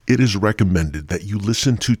it is recommended that you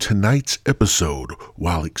listen to tonight's episode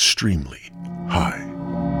while extremely high.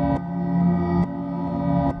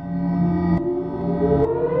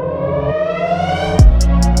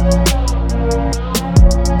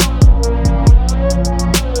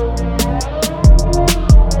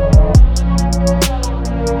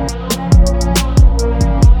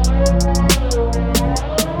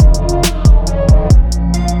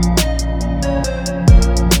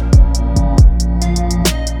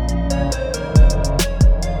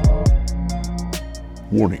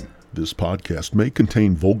 Warning, this podcast may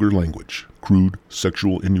contain vulgar language, crude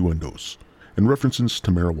sexual innuendos, and references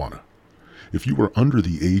to marijuana. If you are under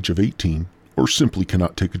the age of 18 or simply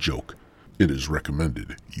cannot take a joke, it is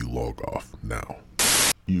recommended you log off now.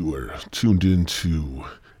 You are tuned into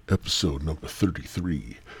episode number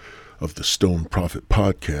 33 of the Stone Prophet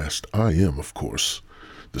podcast. I am, of course,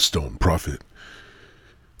 the Stone Prophet.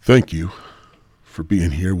 Thank you for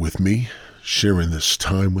being here with me, sharing this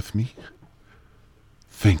time with me.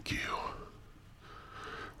 Thank you.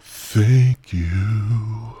 Thank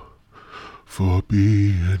you for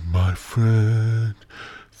being my friend.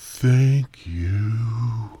 Thank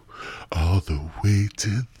you all the way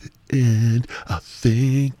to the end. I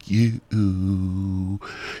thank you.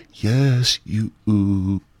 Yes, you.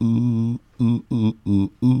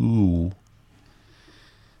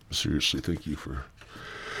 Seriously, thank you for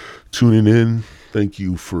tuning in. Thank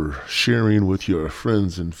you for sharing with your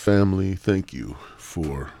friends and family. Thank you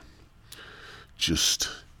for just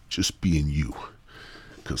being you.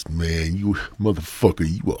 Because, man, you motherfucker,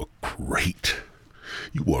 you are great.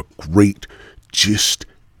 You are great just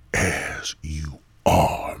as you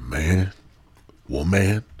are, man.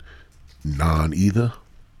 Woman, non-either.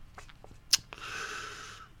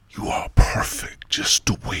 You are perfect just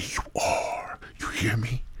the way you are. You hear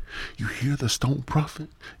me? You hear the Stone Prophet?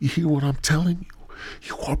 You hear what I'm telling you?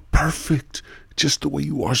 You are perfect just the way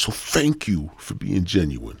you are, so thank you for being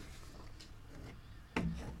genuine.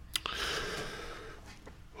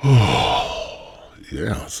 Oh,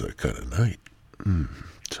 yeah, it's that kind of night.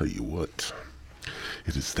 Tell you what,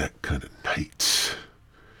 it is that kind of night.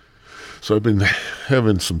 So I've been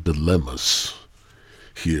having some dilemmas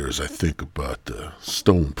here as I think about the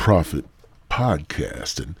Stone Prophet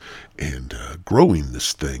podcast and growing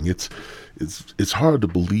this thing. It's hard to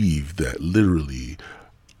believe that literally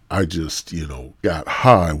I just, got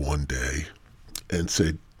high one day and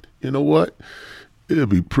said, you know what? It'd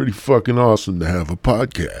be pretty fucking awesome to have a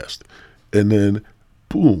podcast. And then,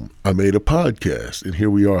 boom, I made a podcast. And here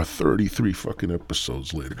we are 33 fucking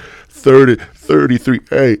episodes later. 33.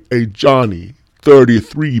 Hey, Johnny,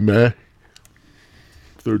 33, man.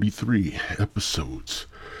 33 episodes.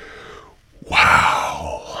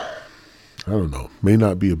 Wow. I don't know. May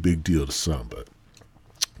not be a big deal to some, but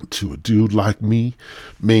to a dude like me,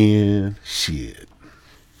 man, shit.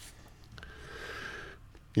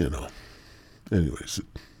 Anyways,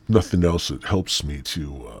 nothing else that helps me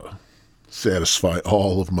to satisfy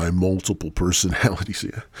all of my multiple personalities.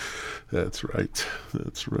 Yeah, that's right.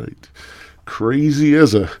 Crazy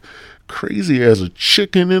as a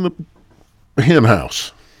chicken in a hen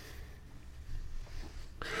house.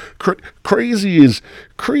 Crazy as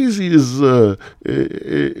a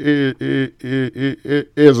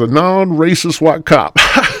non-racist white cop.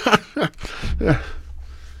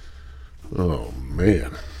 Oh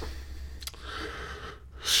man,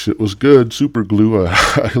 shit was good. Super glue. I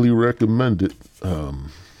highly recommend it.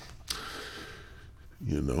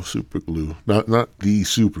 Super glue. Not the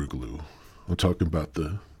super glue. I'm talking about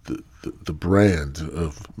the brand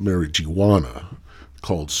of marijuana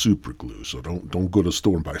called super glue. So don't go to the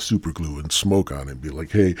store and buy super glue and smoke on it and be like,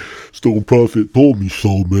 hey, Stone Prophet told me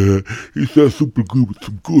so, man. He said super glue with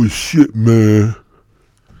some good shit, man.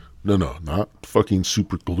 No, not fucking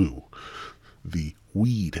super glue. The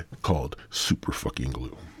weed called super fucking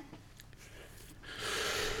glue.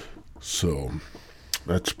 So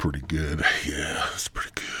that's pretty good. Yeah, that's pretty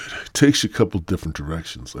good. It takes you a couple different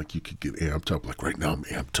directions. Like you could get amped up. Like right now I'm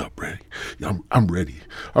amped up, ready. Yeah, I'm ready.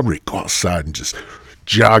 I'm ready to go outside and just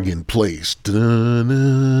jog in place. Da-da-da,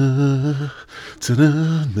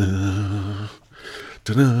 da-da-da,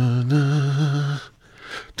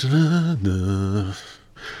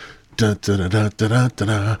 da-da-da,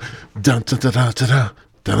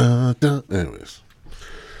 da-da-da. Anyways,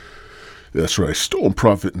 that's right. Stone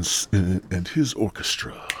Prophet and his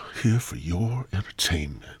orchestra here for your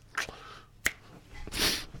entertainment.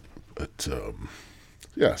 But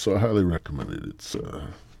yeah, so I highly recommend it. It's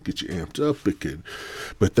get you amped up.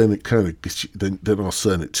 But then it kind of gets you. Then all of a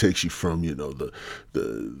sudden it takes you from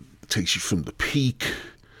takes you from the peak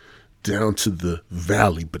down to the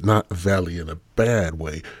valley, but not valley in a bad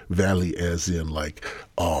way. Valley as in like,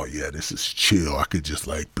 oh yeah, this is chill. I could just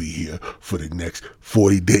like be here for the next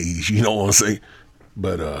 40 days. You know what I'm saying?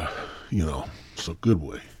 But, it's a good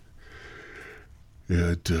way.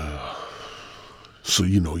 And, so,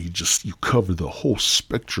 you cover the whole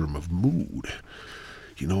spectrum of mood.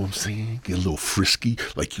 You know what I'm saying? Get a little frisky,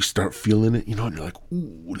 like you start feeling it, and you're like,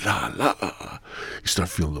 ooh, la, la. You start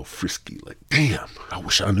feeling a little frisky, like, damn, I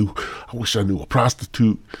wish I knew a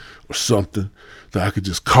prostitute or something that I could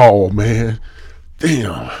just call, man.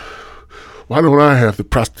 Damn, why don't I have the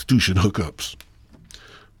prostitution hookups?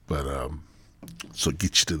 But, so it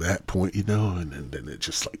gets you to that point, and then it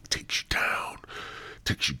just like takes you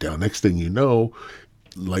down. Next thing you know,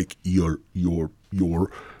 like your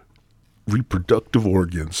reproductive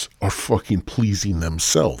organs are fucking pleasing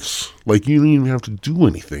themselves. Like you don't even have to do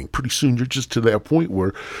anything. Pretty soon you're just to that point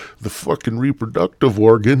where the fucking reproductive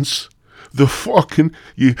organs, the fucking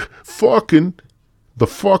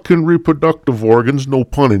reproductive organs, no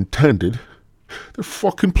pun intended, they're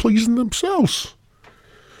fucking pleasing themselves.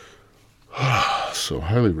 So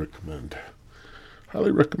highly recommend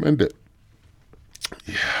it.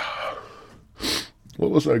 Yeah.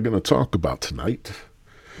 What was I going to talk about tonight?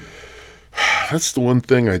 That's the one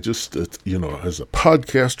thing I just, as a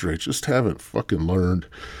podcaster, I just haven't fucking learned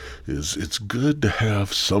is it's good to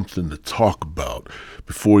have something to talk about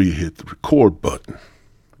before you hit the record button,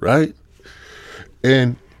 right?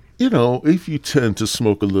 And, if you tend to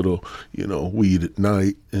smoke a little, weed at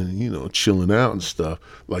night and, chilling out and stuff,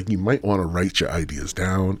 like you might want to write your ideas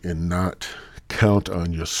down and not count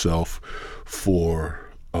on yourself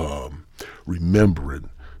for remembering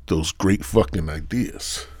those great fucking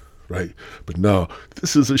ideas. Right? But no,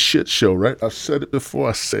 this is a shit show, right? I've said it before,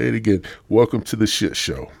 I say it again. Welcome to the shit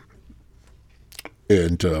show.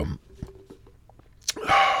 And, I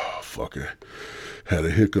had a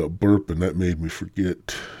hiccup burp and that made me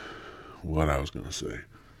forget what I was going to say.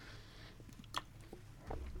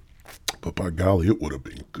 But by golly, it would have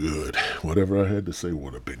been good. Whatever I had to say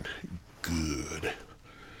would have been good.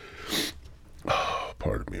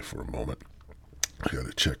 Pardon me for a moment. I got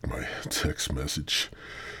to check my text message.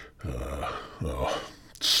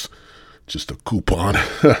 It's just a coupon.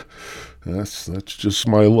 That's just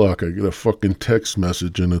my luck. I get a fucking text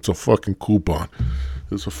message and it's a fucking coupon.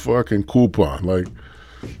 It's a fucking coupon. Like,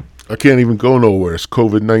 I can't even go nowhere. It's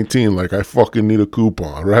COVID-19. Like, I fucking need a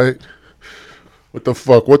coupon, right? What the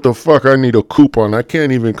fuck? I need a coupon. I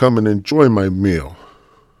can't even come and enjoy my meal.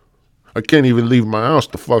 I can't even leave my house.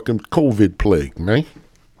 The fucking COVID plague, man.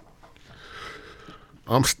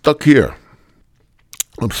 I'm stuck here,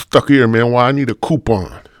 man. Why I need a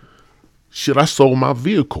coupon? Shit, I sold my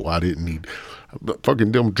vehicle. I didn't need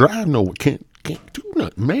fucking them drive nowhere. Can't do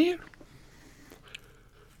nothing, man.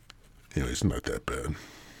 Anyway, it's not that bad.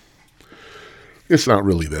 It's not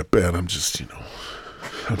really that bad. I'm just,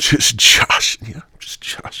 I'm just joshing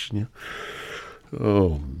you.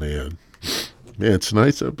 Oh, man. Man,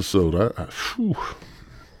 tonight's episode,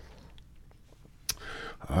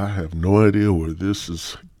 I have no idea where this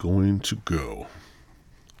is going to go.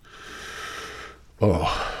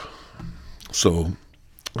 Oh, so,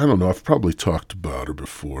 I don't know. I've probably talked about her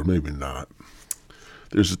before. Maybe not.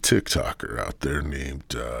 There's a TikToker out there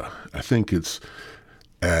named, I think it's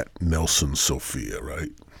at Nelson Sophia,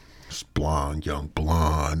 right? This young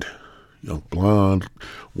blonde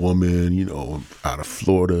woman, out of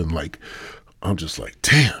Florida. And like, I'm just like,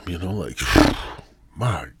 damn, like,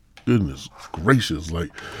 my goodness gracious,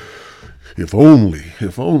 like, if only,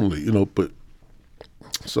 but,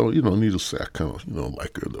 so, needless to say, I kind of,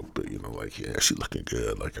 like her a little bit, like, yeah, she's looking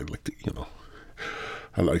good, like, I like to,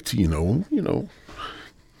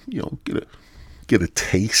 get a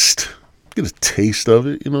taste of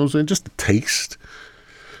it, you know what I'm saying, just a taste,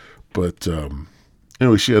 but,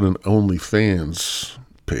 anyway, she had an OnlyFans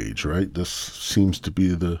page, right? This seems to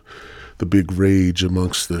be the big rage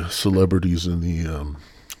amongst the celebrities and the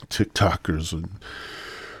TikTokers and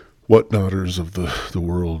whatnotters of the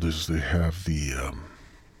world is they have the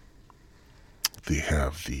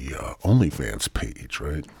OnlyFans page,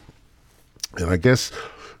 right? And I guess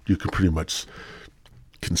you can pretty much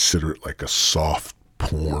consider it like a soft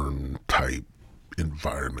porn type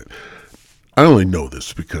environment. I only know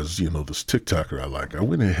this because, this TikToker I like, I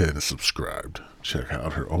went ahead and subscribed, check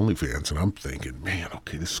out her OnlyFans, and I'm thinking, man,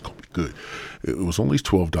 okay, this is going to be good. It was only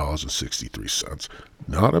 $12.63.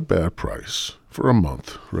 Not a bad price for a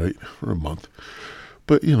month, right? For a month.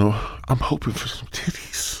 But, I'm hoping for some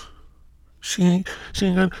titties. She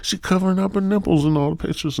covering up her nipples in all the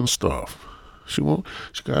pictures and stuff. She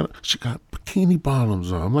got bikini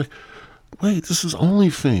bottoms on. I'm like, wait, this is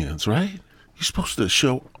OnlyFans, right? You're supposed to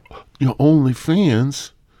show your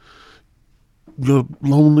OnlyFans your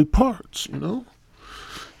lonely parts, you know?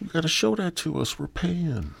 You got to show that to us. We're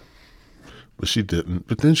paying. But she didn't.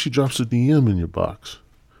 But then she drops a DM in your box.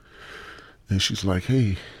 And she's like,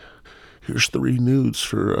 hey, here's 3 nudes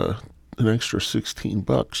for an extra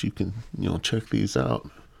 $16. You can, check these out.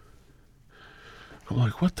 I'm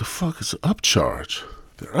like, what the fuck is an upcharge?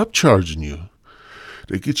 They're upcharging you.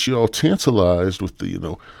 They get you all tantalized with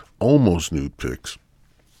the, almost nude pics.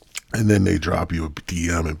 And then they drop you a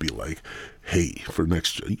DM and be like, hey, for an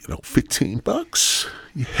extra, $15,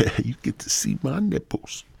 yeah, you get to see my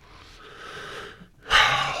nipples.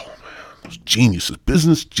 Oh, man, those geniuses,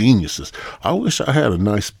 business geniuses. I wish I had a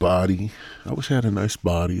nice body. I wish I had a nice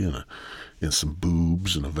body and some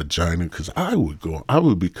boobs and a vagina, because I would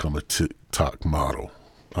become a TikTok model.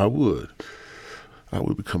 I would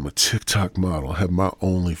become a TikTok model, have my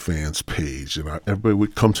OnlyFans page, and everybody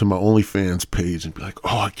would come to my OnlyFans page and be like,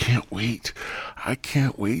 oh, I can't wait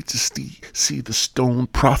to see the stone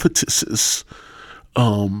prophetesses,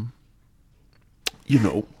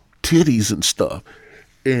 titties and stuff.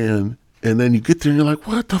 And then you get there and you're like,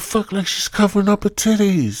 what the fuck? Like, she's covering up her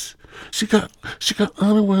titties. She got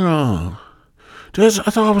underwear on. I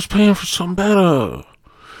thought I was paying for something better.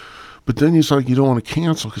 But then it's like you don't want to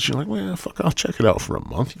cancel because you're like, well, fuck, I'll check it out for a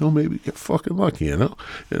month. Maybe get fucking lucky, You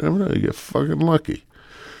never know, you get fucking lucky.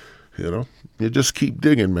 You just keep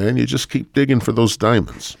digging, man. You just keep digging for those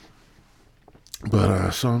diamonds.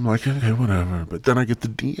 But, so I'm like, okay, whatever. But then I get the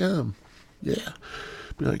DM. Yeah.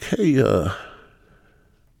 Be like, hey,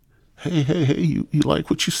 you like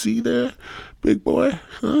what you see there, big boy?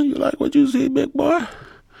 Huh? You like what you see, big boy?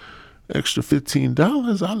 Extra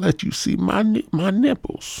 $15, I'll let you see my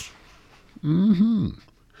nipples. And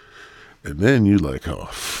then you're like, oh,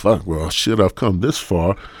 fuck, well, shit, I've come this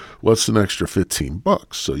far. What's an extra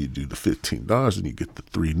 $15? So you do the $15 and you get the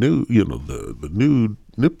 3 nude, the nude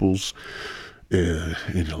nipples. And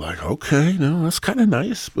you're like, okay, that's kind of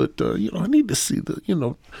nice. But, I need to see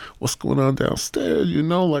what's going on downstairs.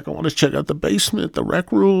 Like I want to check out the basement, the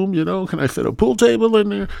rec room, can I fit a pool table in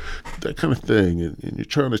there? That kind of thing. And you're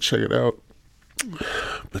trying to check it out.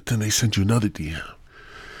 But then they send you another DM.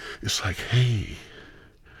 It's like, hey,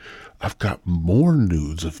 I've got more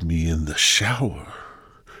nudes of me in the shower.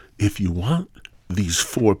 If you want these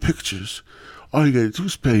 4 pictures, all you got to do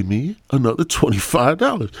is pay me another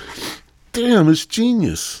 $25. Damn, it's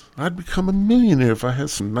genius. I'd become a millionaire if I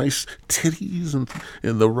had some nice titties and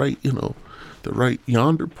the right, the right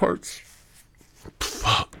yonder parts.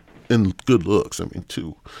 Fuck. And good looks,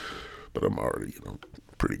 too. But I'm already,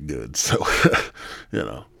 pretty good. So,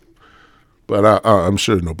 But I'm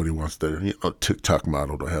sure nobody wants their TikTok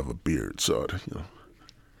model to have a beard. So,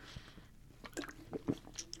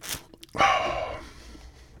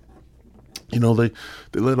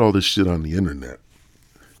 they let all this shit on the internet.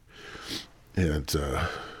 And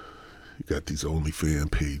you got these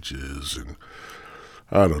OnlyFans pages and,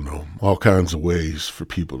 I don't know, all kinds of ways for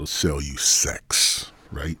people to sell you sex,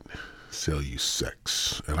 right? Sell you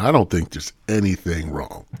sex. And I don't think there's anything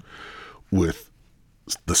wrong with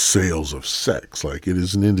the sales of sex. Like, it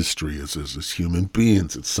is an industry as human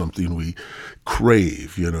beings. It's something we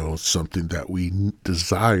crave, it's something that we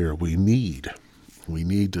desire, we need. We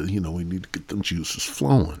need to get them juices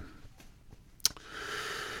flowing.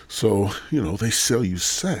 So, they sell you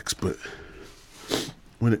sex, but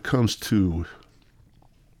when it comes to,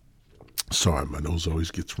 sorry, my nose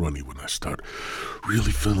always gets runny when I start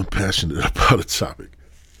really feeling passionate about a topic.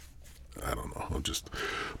 I don't know,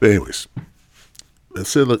 but anyways, they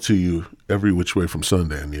sell it to you every which way from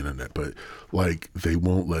Sunday on the internet, but like they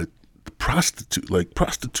won't let the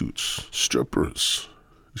prostitutes, strippers,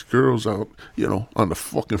 these girls out, on the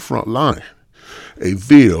fucking front line. Hey,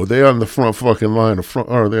 Vito, they on the front fucking line,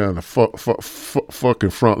 or they on the fucking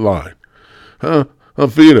front line. Huh?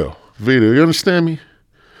 Vito, you understand me?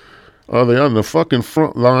 Are they on the fucking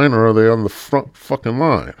front line or are they on the front fucking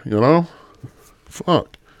line?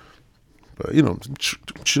 Fuck. But,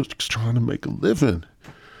 just trying to make a living.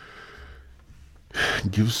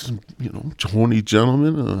 Give some, horny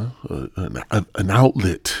gentlemen an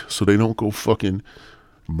outlet so they don't go fucking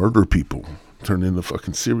murder people, turn into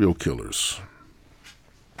fucking serial killers.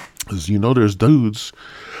 Because, there's dudes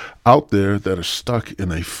out there that are stuck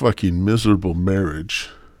in a fucking miserable marriage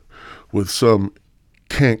with some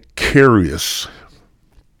cantankerous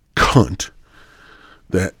cunt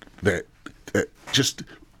that just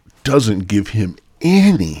doesn't give him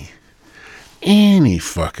any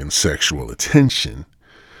fucking sexual attention.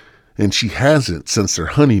 And she hasn't since their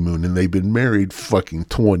honeymoon, and they've been married fucking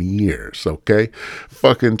 20 years, okay?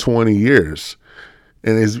 Fucking 20 years.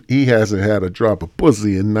 And he hasn't had a drop of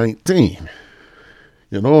pussy in 19.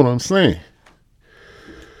 You know what I'm saying?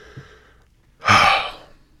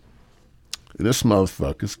 This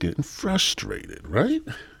motherfucker's getting frustrated, right?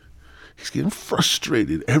 He's getting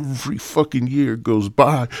frustrated. Every fucking year goes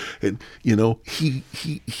by, and you know he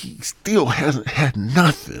still hasn't had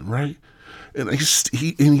nothing, right? And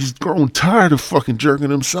he's grown tired of fucking jerking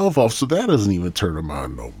himself off, so that doesn't even turn him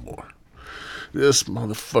on no more. This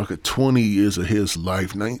motherfucker, 20 years of his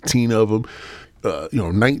life, 19 of them,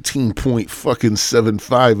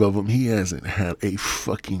 19.75 of them, he hasn't had a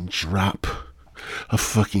fucking drop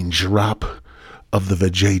of the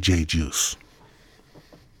vajayjay juice.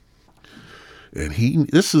 And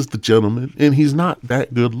this is the gentleman, and he's not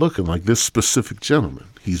that good looking, like this specific gentleman.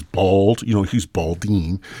 He's bald, he's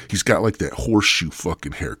balding. He's got like that horseshoe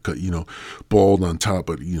fucking haircut, bald on top,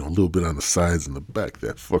 but, a little bit on the sides and the back,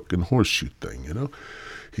 that fucking horseshoe thing,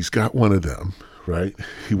 He's got one of them, right?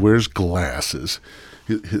 He wears glasses.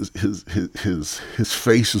 His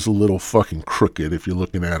face is a little fucking crooked if you're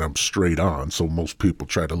looking at him straight on, so most people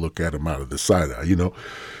try to look at him out of the side eye,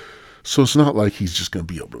 So it's not like he's just going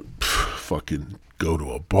to be able to fucking go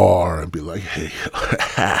to a bar and be like, hey,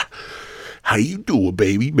 how you doing,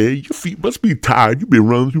 baby, man? Your feet must be tired. You've been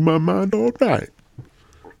running through my mind all night.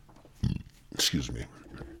 Excuse me.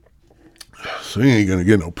 So he ain't going to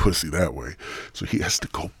get no pussy that way. So he has to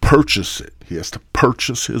go purchase it. He has to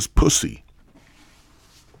purchase his pussy.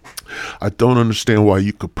 I don't understand why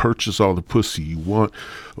you could purchase all the pussy you want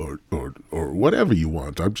or whatever you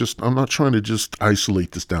want. I'm not trying to just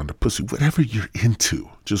isolate this down to pussy. Whatever you're into,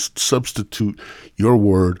 just substitute your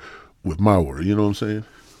word with my word. You know what I'm saying?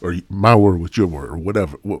 Or my word with your word or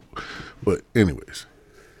whatever. But anyways.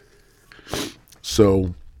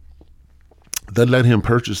 So they let him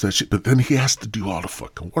purchase that shit, but then he has to do all the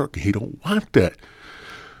fucking work. He don't want that.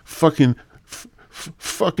 Fucking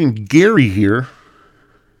Gary here.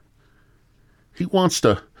 He wants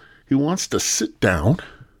to sit down,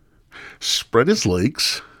 spread his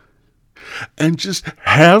legs, and just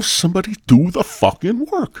have somebody do the fucking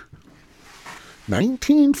work.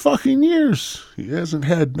 19 fucking years. He hasn't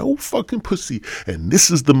had no fucking pussy. And this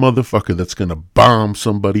is the motherfucker that's going to bomb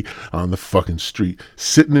somebody on the fucking street,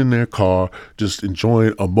 sitting in their car, just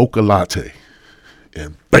enjoying a mocha latte.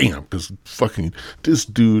 And bam, because fucking this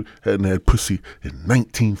dude hadn't had pussy in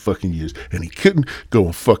 19 fucking years. And he couldn't go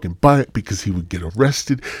and fucking buy it because he would get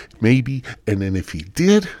arrested, maybe. And then if he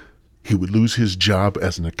did, he would lose his job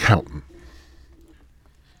as an accountant.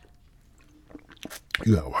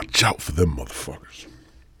 You gotta watch out for them motherfuckers.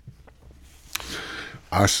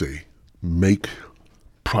 I say, make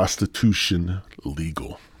prostitution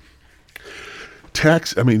legal.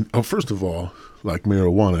 First of all, like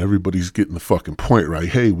marijuana, everybody's getting the fucking point right.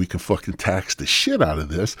 Hey, we can fucking tax the shit out of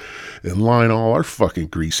this and line all our fucking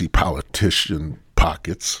greasy politician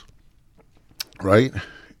pockets, right?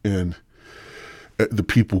 And the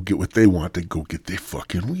people get what they want. They go get their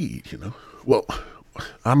fucking weed, Well,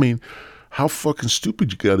 how fucking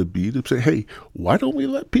stupid you gotta be to say, hey, why don't we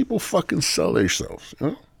let people fucking sell themselves,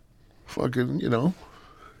 Fucking,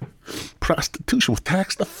 prostitution, we'll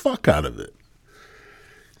tax the fuck out of it.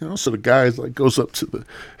 So the guy's like goes up to the,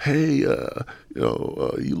 hey,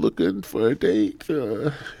 you looking for a date?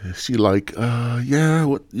 She like, yeah,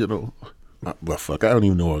 what, well, fuck, I don't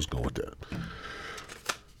even know where I was going with that.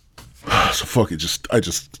 So fuck it, I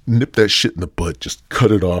just nip that shit in the bud, just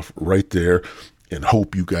cut it off right there, and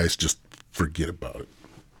hope you guys just forget about it.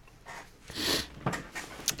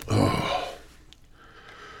 Oh,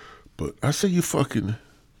 but I say you fucking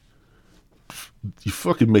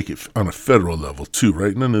make it on a federal level too,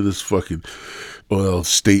 right? None of this fucking,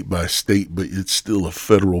 state by state, but it's still a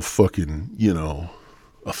federal fucking,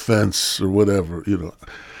 offense or whatever,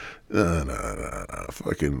 Nah.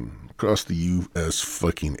 Fucking across the U.S.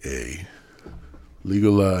 fucking A.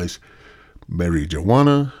 Legalize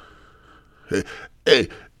marijuana. Hey,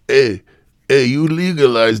 you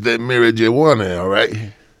legalize that marijuana, all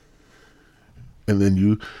right? And then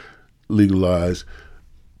you legalize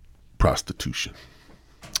prostitution,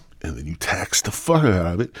 and then you tax the fuck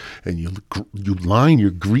out of it, and you line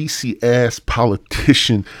your greasy ass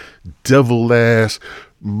politician, devil ass,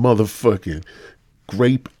 motherfucking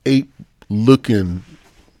grape ape looking,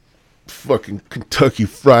 fucking Kentucky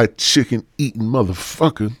Fried Chicken eating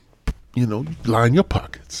motherfucker. You line your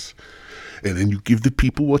pockets, and then you give the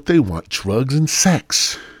people what they want: drugs and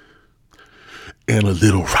sex, and a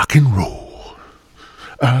little rock and roll.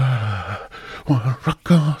 Wanna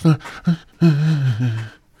rock on the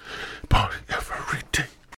party every day.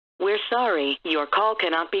 We're sorry, your call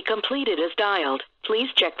cannot be completed as dialed. Please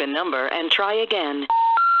check the number and try again.